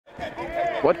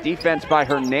What defense by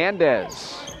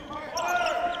Hernandez.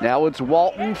 Now it's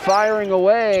Walton firing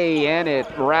away, and it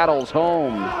rattles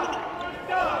home.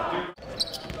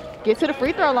 Get to the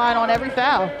free throw line on every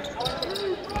foul.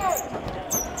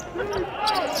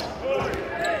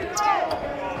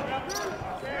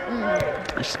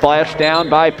 Splash down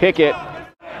by Pickett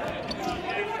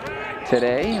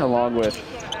today, along with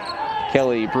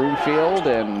Kelly Broomfield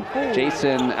and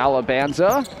Jason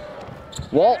Alabanza.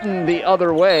 Walton the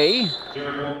other way.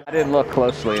 I didn't look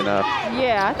closely enough.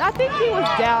 Yeah, I think he was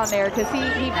down there because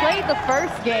he played the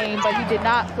first game, but he did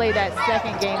not play that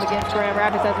second game against Grand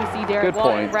Rapids, as we see Derrick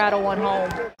Walton rattle one home.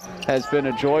 Has been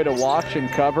a joy to watch and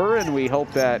cover, and we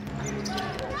hope that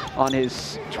on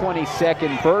his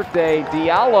 22nd birthday,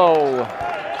 Diallo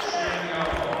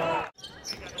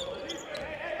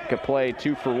could play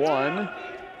 2 for 1.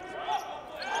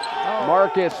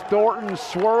 Marcus Thornton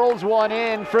swirls one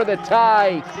in for the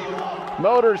tie.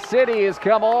 Motor City has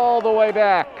come all the way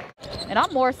back. And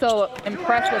I'm more so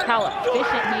impressed with how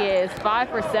efficient he is. 5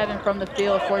 for 7 from the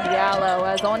field for Diallo.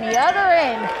 As on the other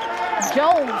end,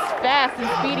 Jones fast and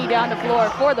speedy down the floor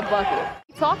for the bucket.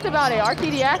 We talked about it.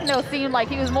 Arcidiacono seemed like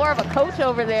he was more of a coach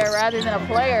over there rather than a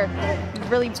player. He's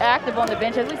really active on the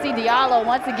bench. As we see Diallo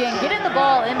once again getting the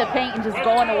ball in the paint and just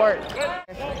going to work.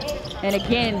 And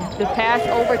again, the pass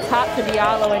over top to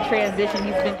Diallo in transition.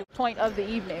 He's been the point of the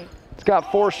evening. He's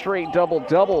got 4 straight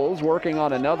double-doubles, working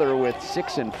on another with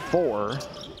 6 and 4.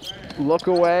 Look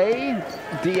away.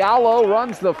 Diallo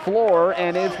runs the floor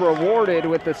and is rewarded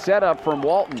with the setup from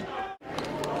Walton.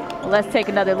 Let's take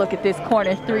another look at this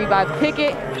corner 3 by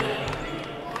Pickett.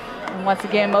 And once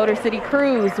again, Motor City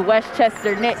Crews,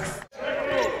 Westchester Knicks.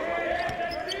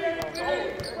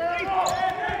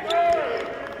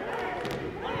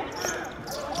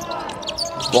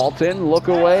 Walton, look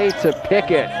away to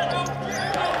Pickett.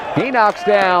 He knocks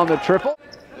down the triple.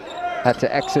 Had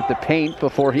to exit the paint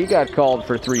before he got called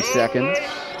for 3 seconds.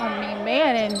 I mean,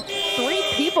 man, and 3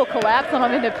 people collapsed on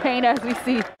him in the paint, as we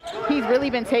see. He's really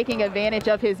been taking advantage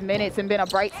of his minutes and been a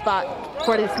bright spot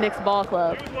for this Knicks ball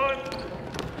club.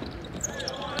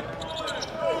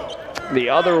 The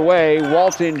other way,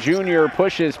 Walton Jr.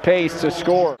 pushes pace to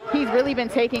score. He's really been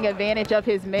taking advantage of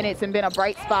his minutes and been a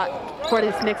bright spot for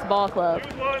this Knicks ball club.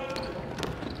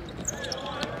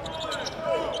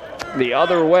 The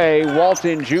other way,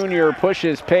 Walton Jr.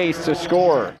 pushes pace to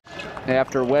score.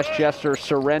 After Westchester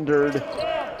surrendered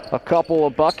a couple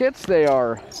of buckets, they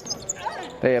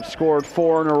have scored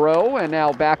 4 in a row, and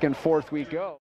now back and forth we go.